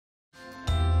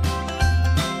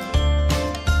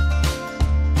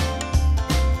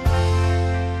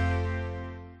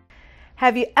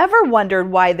Have you ever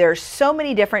wondered why there's so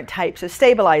many different types of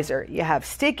stabilizer? You have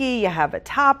sticky, you have a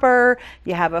topper,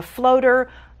 you have a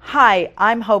floater. Hi,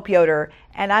 I'm Hope Yoder,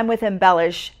 and I'm with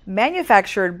Embellish,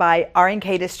 manufactured by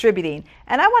R&K Distributing.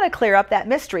 And I want to clear up that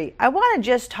mystery. I want to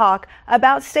just talk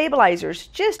about stabilizers,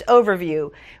 just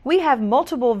overview. We have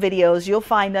multiple videos you'll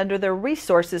find under the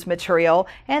resources material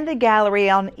and the gallery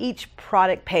on each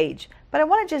product page. But I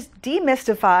want to just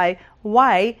demystify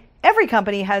why every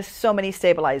company has so many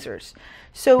stabilizers.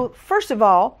 So first of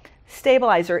all,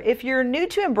 stabilizer. If you're new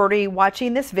to embroidery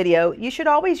watching this video, you should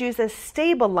always use a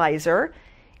stabilizer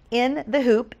in the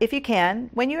hoop, if you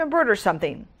can, when you embroider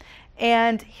something.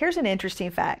 And here's an interesting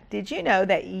fact. Did you know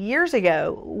that years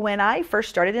ago, when I first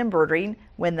started embroidering,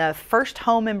 when the first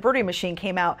home embroidery machine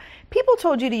came out, people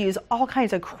told you to use all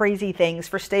kinds of crazy things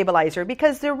for stabilizer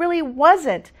because there really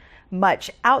wasn't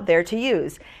much out there to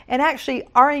use. And actually,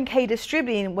 R&K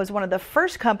Distributing was one of the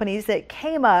first companies that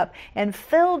came up and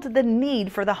filled the need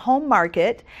for the home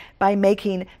market by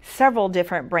making several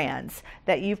different brands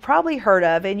that you've probably heard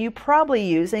of and you probably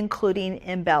use, including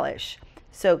Embellish.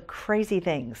 So crazy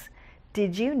things.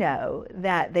 Did you know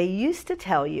that they used to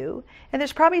tell you, and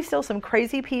there's probably still some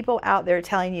crazy people out there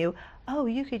telling you, oh,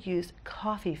 you could use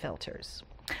coffee filters,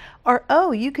 or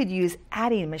oh, you could use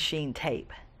adding machine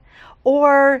tape,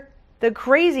 or the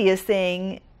craziest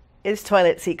thing is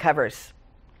toilet seat covers.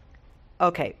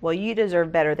 Okay, well, you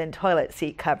deserve better than toilet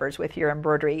seat covers with your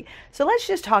embroidery. So let's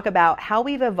just talk about how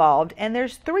we've evolved, and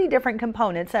there's three different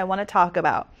components I want to talk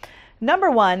about. Number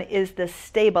one is the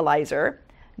stabilizer,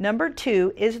 number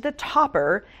two is the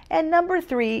topper, and number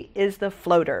three is the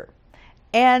floater.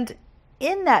 And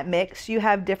in that mix, you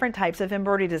have different types of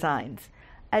embroidery designs.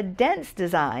 A dense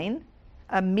design,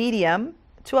 a medium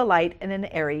to a light, and an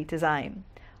airy design.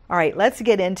 All right, let's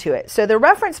get into it. So the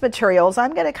reference materials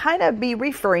I'm going to kind of be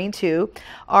referring to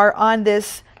are on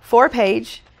this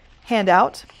 4-page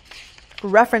handout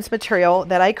reference material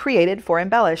that I created for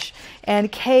Embellish.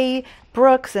 And Kay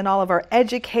Brooks and all of our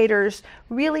educators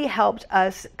really helped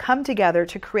us come together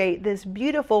to create this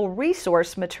beautiful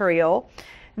resource material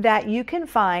that you can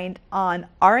find on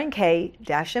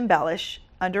R&K-Embellish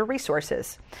under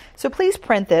resources. So please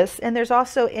print this, and there's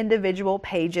also individual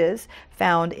pages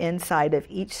found inside of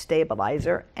each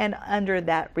stabilizer and under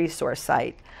that resource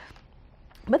site.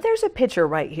 But there's a picture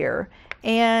right here,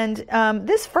 and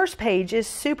this first page is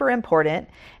super important,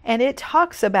 and it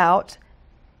talks about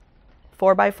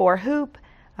 4x4 hoop,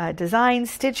 design,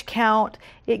 stitch count.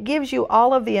 It gives you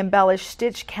all of the embellished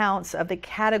stitch counts of the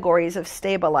categories of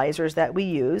stabilizers that we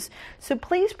use. So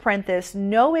please print this,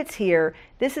 know it's here.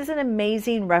 This is an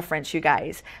amazing reference, you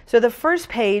guys. So the first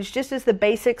page just is the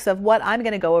basics of what I'm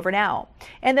going to go over now.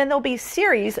 And then there'll be a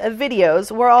series of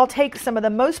videos where I'll take some of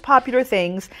the most popular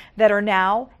things that are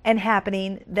now and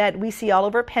happening that we see all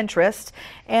over Pinterest.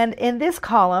 And in this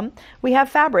column, we have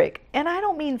fabric. And I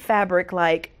don't mean fabric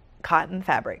like cotton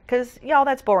fabric, because y'all,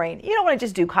 that's boring. You don't want to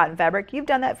just do cotton fabric. You've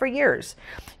done that for years.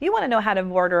 You want to know how to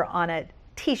embroider on a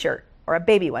t-shirt or a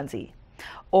baby onesie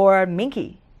or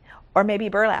minky or maybe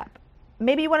burlap.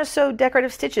 Maybe you want to sew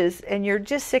decorative stitches and you're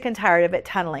just sick and tired of it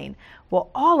tunneling.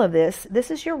 Well, all of this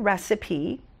is your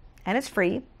recipe, and it's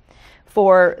free,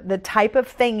 for the type of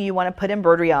thing you want to put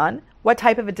embroidery on, what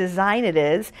type of a design it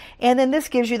is, and then this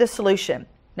gives you the solution.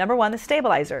 Number one, the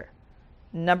stabilizer.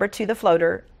 Number two, the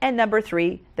floater, and number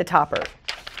three, the topper.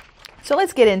 So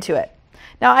let's get into it.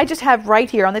 Now I just have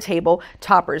right here on the table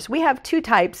toppers. We have two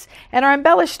types, and our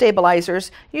embellished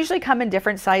stabilizers usually come in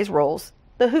different size rolls.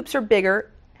 The hoops are bigger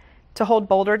to hold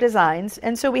bolder designs,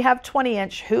 and so we have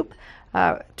 20-inch hoop,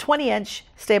 20-inch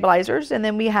stabilizers, and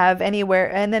then we have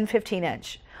anywhere, and then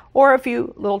 15-inch. Or a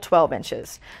few little 12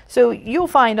 inches. So you'll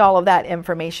find all of that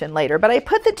information later. But I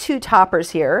put the two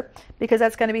toppers here because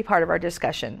that's going to be part of our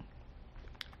discussion.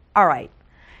 All right,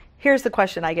 here's the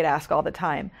question I get asked all the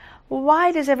time.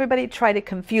 Why does everybody try to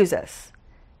confuse us?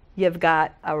 You've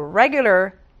got a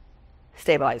regular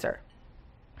stabilizer.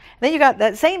 Then you got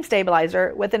that same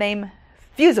stabilizer with the name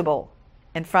fusible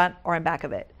in front or in back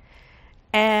of it.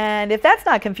 And if that's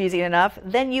not confusing enough,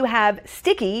 then you have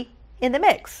sticky in the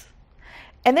mix.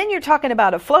 And then you're talking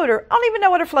about a floater. I don't even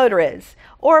know what a floater is.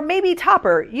 Or maybe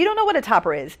topper. You don't know what a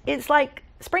topper is. It's like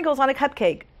sprinkles on a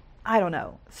cupcake. I don't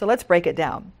know. So let's break it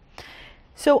down.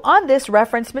 So on this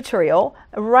reference material,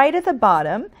 right at the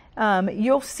bottom,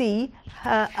 you'll see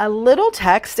a little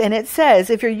text, and it says,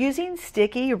 if you're using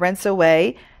sticky rinse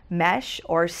away mesh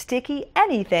or sticky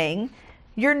anything,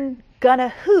 you're gonna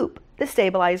hoop the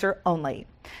stabilizer only.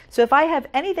 So if I have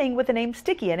anything with the name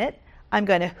sticky in it, I'm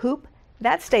going to hoop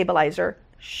that stabilizer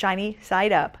shiny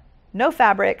side up. No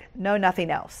fabric, no nothing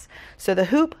else. So the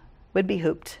hoop would be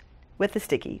hooped with the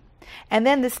sticky. And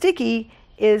then the sticky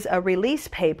is a release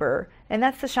paper, and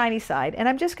that's the shiny side. And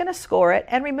I'm just going to score it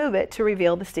and remove it to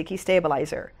reveal the sticky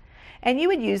stabilizer. And you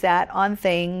would use that on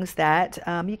things that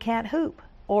you can't hoop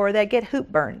or that get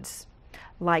hoop burns,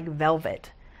 like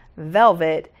velvet.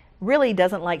 Velvet really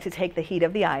doesn't like to take the heat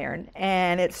of the iron,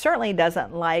 and it certainly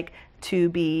doesn't like to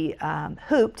be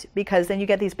hooped, because then you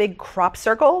get these big crop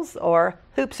circles or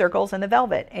hoop circles in the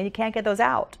velvet, and you can't get those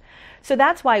out. So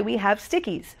that's why we have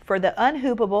stickies for the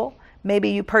unhoopable. Maybe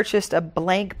you purchased a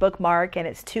blank bookmark and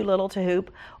it's too little to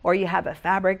hoop, or you have a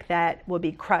fabric that will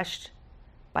be crushed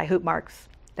by hoop marks.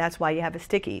 That's why you have a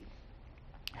sticky.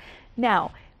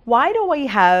 Now, why do we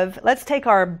have, let's take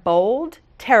our bold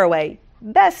tearaway,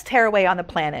 best tearaway on the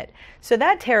planet. So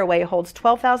that tearaway holds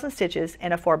 12,000 stitches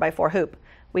in a 4x4 hoop.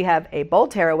 We have a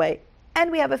bold tearaway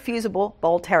and we have a fusible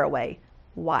bold tearaway.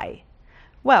 Why?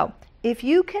 Well, if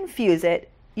you can fuse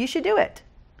it, you should do it.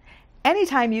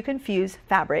 Anytime you can fuse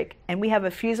fabric, and we have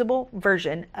a fusible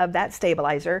version of that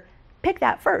stabilizer, pick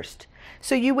that first.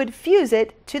 So you would fuse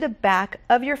it to the back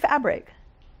of your fabric.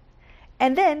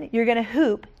 And then you're going to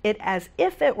hoop it as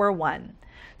if it were one.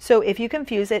 So if you can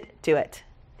fuse it, do it.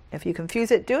 If you can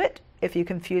fuse it, do it. If you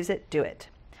can fuse it, do it.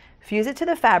 Fuse it to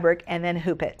the fabric and then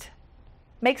hoop it.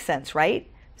 Makes sense, right?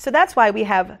 So that's why we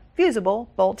have fusible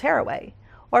bold tearaway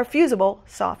or fusible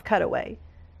soft cutaway.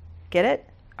 Get it?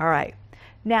 All right.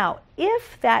 Now,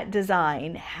 if that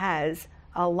design has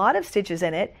a lot of stitches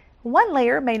in it, one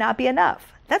layer may not be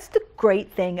enough. That's the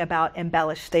great thing about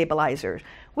embellished stabilizers.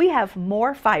 We have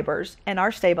more fibers in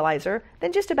our stabilizer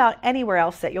than just about anywhere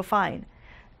else that you'll find.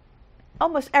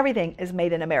 Almost everything is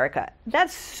made in America.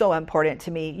 That's so important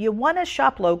to me. You want to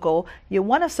shop local. You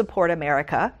want to support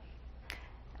America.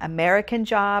 American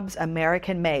jobs,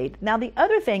 American made. Now, the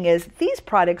other thing is these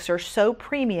products are so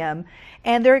premium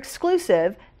and they're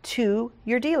exclusive to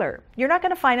your dealer. You're not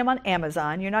going to find them on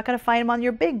Amazon. You're not going to find them on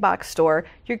your big box store.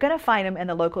 You're going to find them in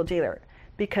the local dealer,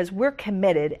 because we're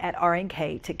committed at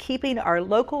R&K to keeping our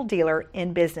local dealer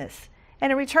in business.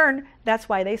 And in return, that's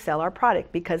why they sell our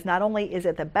product, because not only is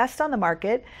it the best on the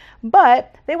market,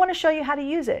 but they want to show you how to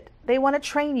use it. They want to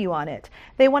train you on it.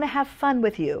 They want to have fun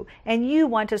with you, and you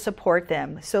want to support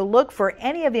them. So look for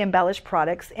any of the embellished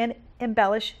products in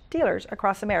embellished dealers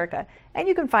across America, and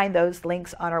you can find those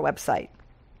links on our website.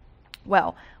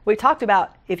 Well, we talked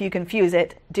about if you can fuse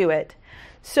it, do it.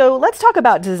 So let's talk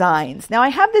about designs. Now I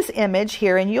have this image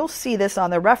here, and you'll see this on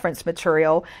the reference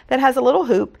material, that has a little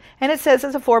hoop, and it says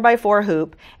it's a 4x4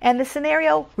 hoop, and the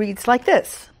scenario reads like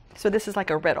this. So this is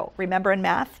like a riddle. Remember in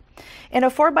math? In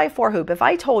a 4x4 hoop, if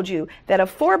I told you that a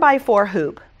 4x4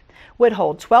 hoop would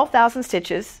hold 12,000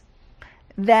 stitches,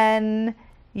 then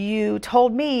you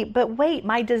told me, but wait,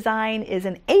 my design is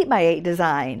an 8x8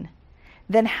 design.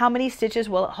 Then how many stitches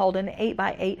will it hold in an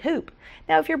 8x8 hoop?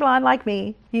 Now, if you're blonde like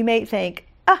me, you may think,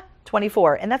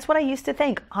 24. And that's what I used to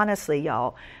think. Honestly,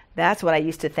 y'all, that's what I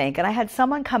used to think. And I had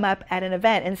someone come up at an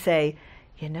event and say,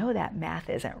 you know, that math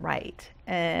isn't right.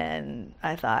 And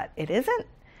I thought, it isn't?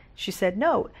 She said,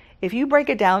 no, if you break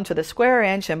it down to the square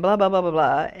inch and blah, blah, blah, blah,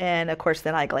 blah. And of course,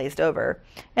 then I glazed over.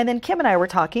 And then Kim and I were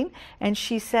talking, and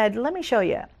she said, let me show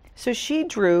you. So she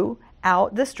drew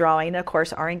out this drawing. Of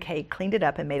course, R&K cleaned it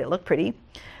up and made it look pretty.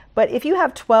 But if you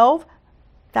have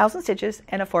 12,000 stitches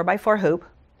in a 4x4 hoop,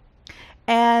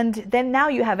 and then now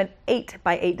you have an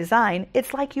 8x8 design,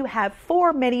 it's like you have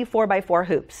 4 mini 4x4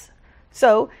 hoops.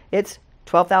 So it's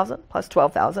 12,000 plus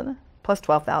 12,000 plus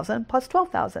 12,000 plus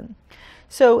 12,000.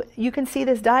 So you can see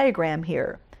this diagram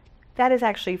here. That is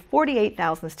actually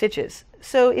 48,000 stitches.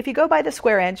 So if you go by the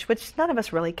square inch, which none of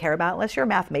us really care about unless you're a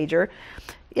math major,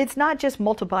 it's not just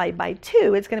multiplied by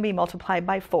 2, it's going to be multiplied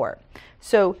by 4.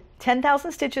 So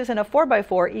 10,000 stitches in a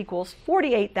 4x4 equals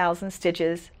 48,000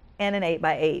 stitches in an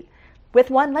 8x8 with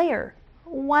one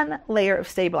layer of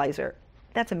stabilizer.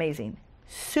 That's amazing.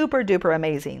 Super duper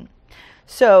amazing.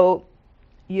 So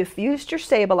you fused your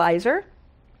stabilizer,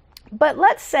 but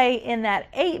let's say in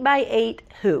that 8x8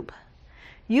 hoop,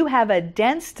 you have a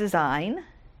dense design.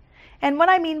 And what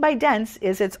I mean by dense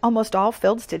is it's almost all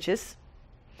filled stitches.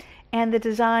 And the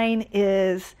design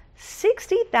is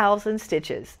 60,000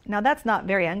 stitches. Now that's not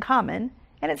very uncommon,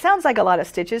 and it sounds like a lot of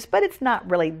stitches, but it's not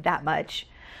really that much.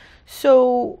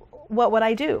 So what would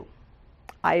I do?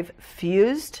 I've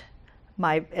fused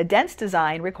my dense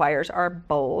design requires our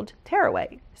bold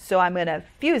tearaway. So I'm going to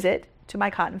fuse it to my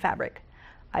cotton fabric.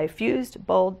 I fused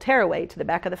bold tearaway to the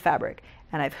back of the fabric,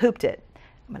 and I've hooped it.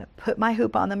 I'm going to put my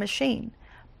hoop on the machine.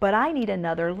 But I need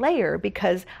another layer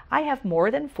because I have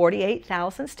more than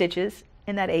 48,000 stitches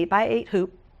in that 8x8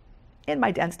 hoop in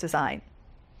my dense design.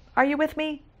 Are you with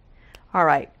me? All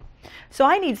right. So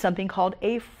I need something called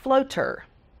a floater.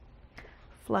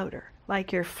 floater,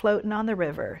 like you're floating on the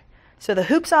river. So the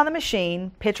hoop's on the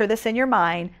machine. Picture this in your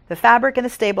mind. The fabric and the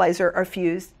stabilizer are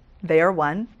fused. They are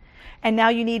one. And now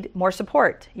you need more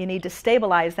support. You need to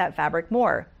stabilize that fabric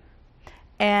more.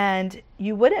 And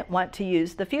you wouldn't want to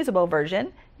use the fusible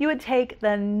version. You would take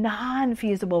the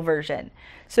non-fusible version.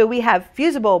 So we have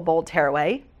fusible bolt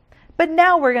tearaway, but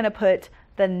now we're going to put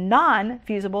the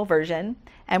non-fusible version,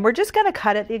 and we're just going to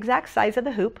cut it the exact size of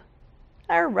the hoop,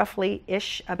 or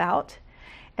roughly-ish about.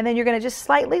 And then you're going to just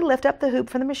slightly lift up the hoop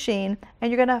from the machine,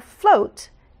 and you're going to float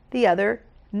the other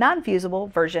non-fusible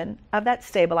version of that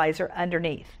stabilizer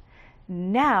underneath.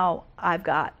 Now I've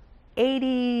got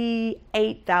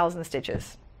 88,000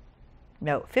 stitches.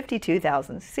 No,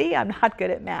 52,000. See, I'm not good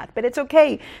at math, but it's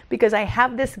okay because I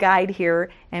have this guide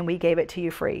here and we gave it to you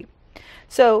free.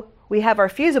 So we have our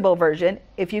fusible version.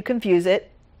 If you confuse it,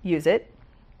 use it.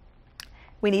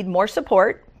 We need more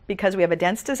support because we have a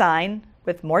dense design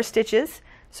with more stitches.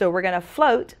 So we're going to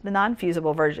float the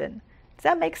non-fusible version. Does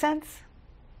that make sense?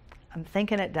 I'm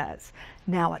thinking it does.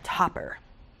 Now a topper.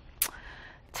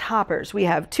 Toppers, we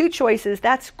have two choices.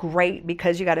 That's great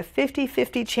because you got a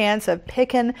 50-50 chance of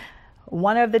picking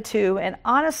one of the two, and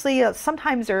honestly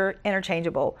sometimes they're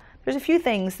interchangeable. There's a few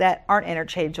things that aren't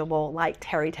interchangeable, like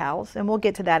terry towels, and we'll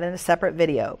get to that in a separate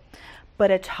video.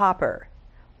 But a topper,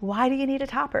 why do you need a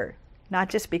topper? Not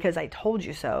just because I told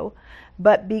you so,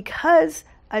 but because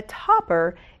a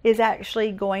topper is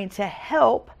actually going to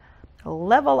help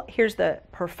level, here's the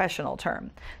professional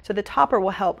term. So the topper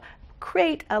will help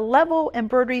create a level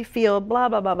embroidery field, blah,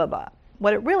 blah, blah, blah, blah.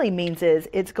 What it really means is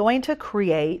it's going to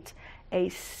create a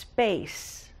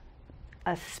space,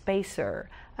 a spacer,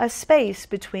 a space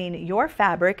between your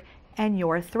fabric and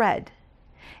your thread.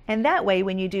 And that way,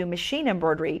 when you do machine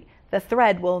embroidery, the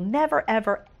thread will never,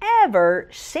 ever, ever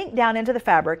sink down into the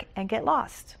fabric and get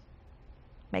lost.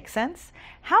 Make sense?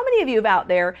 How many of you out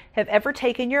there have ever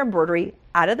taken your embroidery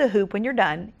out of the hoop when you're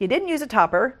done? You didn't use a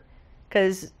topper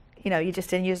because you just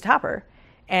didn't use a topper,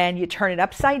 and you turn it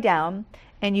upside down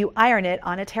and you iron it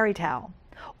on a terry towel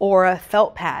or a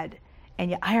felt pad,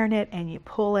 and you iron it and you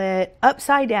pull it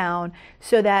upside down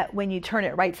so that when you turn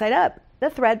it right side up, the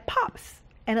thread pops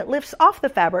and it lifts off the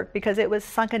fabric because it was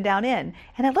sunken down in,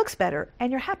 and it looks better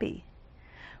and you're happy.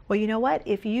 Well, you know what?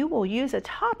 If you will use a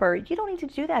topper, you don't need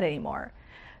to do that anymore.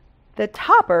 The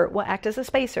topper will act as a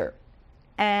spacer,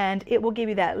 and it will give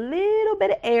you that little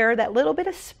bit of air, that little bit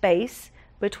of space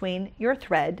between your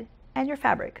thread and your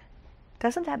fabric.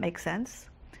 Doesn't that make sense?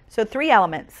 So 3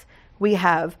 elements. We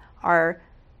have our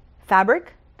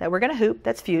fabric that we're going to hoop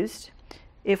that's fused.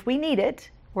 If we need it,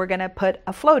 we're going to put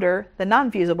a floater, the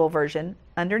non-fusible version,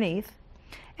 underneath.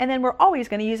 And then we're always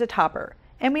going to use a topper.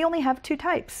 And we only have 2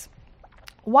 types.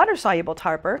 Water-soluble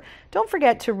topper, don't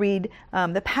forget to read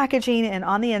the packaging and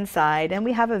on the inside, and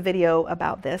we have a video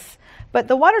about this. But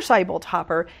the water-soluble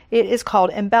topper, it is called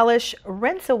Embellish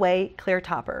Rinse Away Clear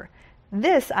Topper.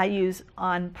 This I use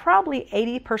on probably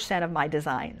 80% of my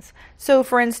designs. So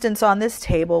for instance, on this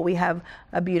table we have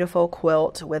a beautiful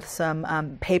quilt with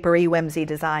some papery whimsy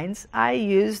designs. I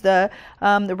use the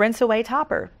Rinse Away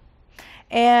topper.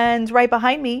 And right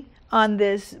behind me on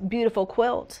this beautiful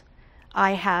quilt,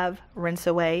 I have Rinse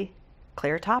Away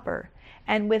Clear Topper.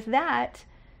 And with that,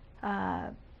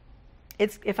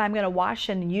 if I'm going to wash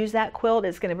and use that quilt,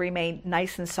 it's going to remain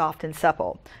nice and soft and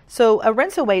supple. So a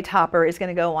Rinse Away topper is going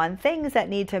to go on things that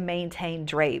need to maintain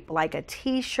drape, like a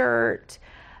t-shirt,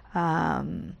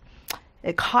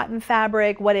 a cotton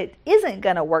fabric. What it isn't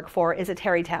going to work for is a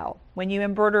terry towel. When you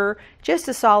embroider just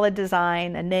a solid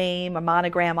design, a name, a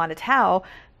monogram on a towel,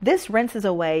 this rinses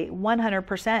away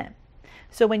 100%.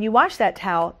 So when you wash that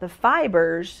towel, the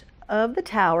fibers of the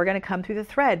towel are going to come through the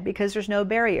thread because there's no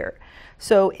barrier.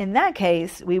 So in that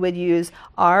case, we would use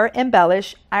our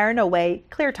Embellish Iron Away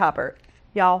Clear Topper.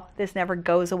 Y'all, this never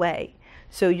goes away.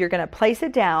 So you're going to place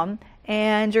it down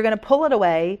and you're going to pull it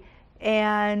away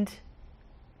and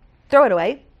throw it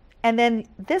away. And then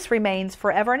this remains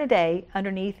forever and a day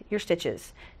underneath your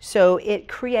stitches. So it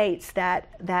creates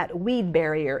that weed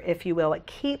barrier, if you will. It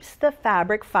keeps the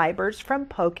fabric fibers from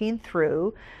poking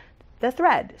through the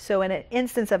thread. So in an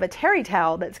instance of a terry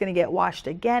towel that's going to get washed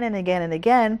again and again and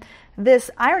again, this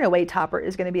Iron Away topper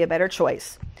is going to be a better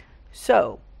choice.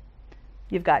 So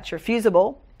you've got your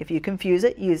fusible. If you can fuse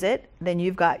it, use it. Then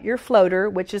you've got your floater,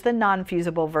 which is the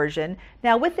non-fusible version.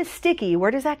 Now with the sticky,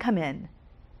 where does that come in?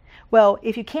 Well,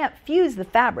 if you can't fuse the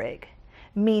fabric,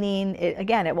 meaning,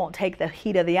 it won't take the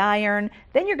heat of the iron,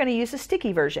 then you're going to use a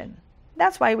sticky version.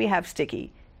 That's why we have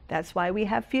sticky. That's why we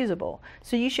have fusible.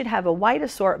 So you should have a wide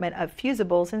assortment of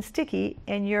fusibles and sticky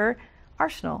in your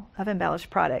arsenal of embellished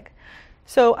product.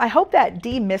 So I hope that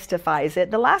demystifies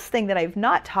it. The last thing that I've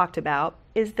not talked about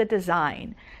is the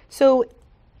design. So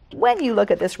when you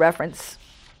look at this reference,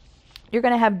 you're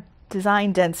going to have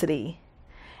design density,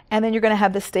 and then you're going to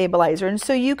have the stabilizer. And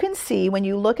so you can see when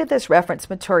you look at this reference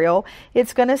material,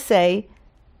 it's going to say,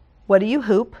 what do you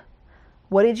hoop?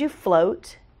 What did you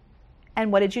float?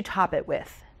 And what did you top it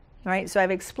with? All right, so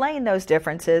I've explained those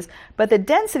differences, but the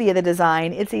density of the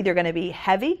design, it's either going to be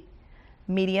heavy,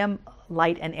 medium,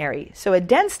 light, and airy. So a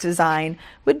dense design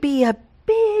would be a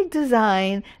big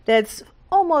design that's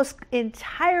almost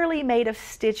entirely made of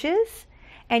stitches,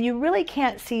 and you really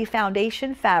can't see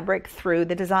foundation fabric through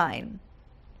the design.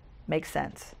 Makes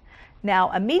sense. Now,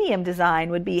 a medium design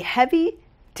would be heavy,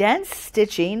 dense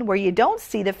stitching where you don't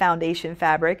see the foundation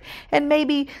fabric, and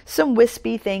maybe some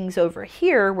wispy things over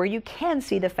here where you can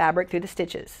see the fabric through the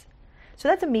stitches. So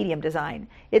that's a medium design.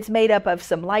 It's made up of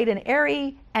some light and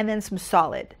airy and then some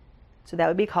solid. So that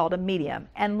would be called a medium.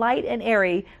 And light and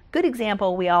airy, good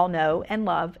example we all know and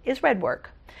love is redwork.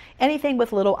 Anything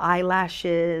with little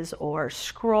eyelashes or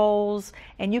scrolls,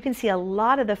 and you can see a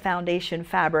lot of the foundation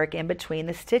fabric in between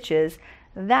the stitches,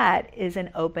 that is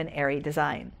an open airy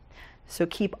design. So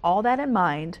keep all that in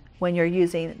mind when you're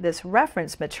using this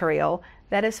reference material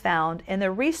that is found in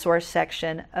the resource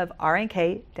section of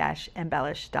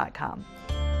rnk-embellish.com.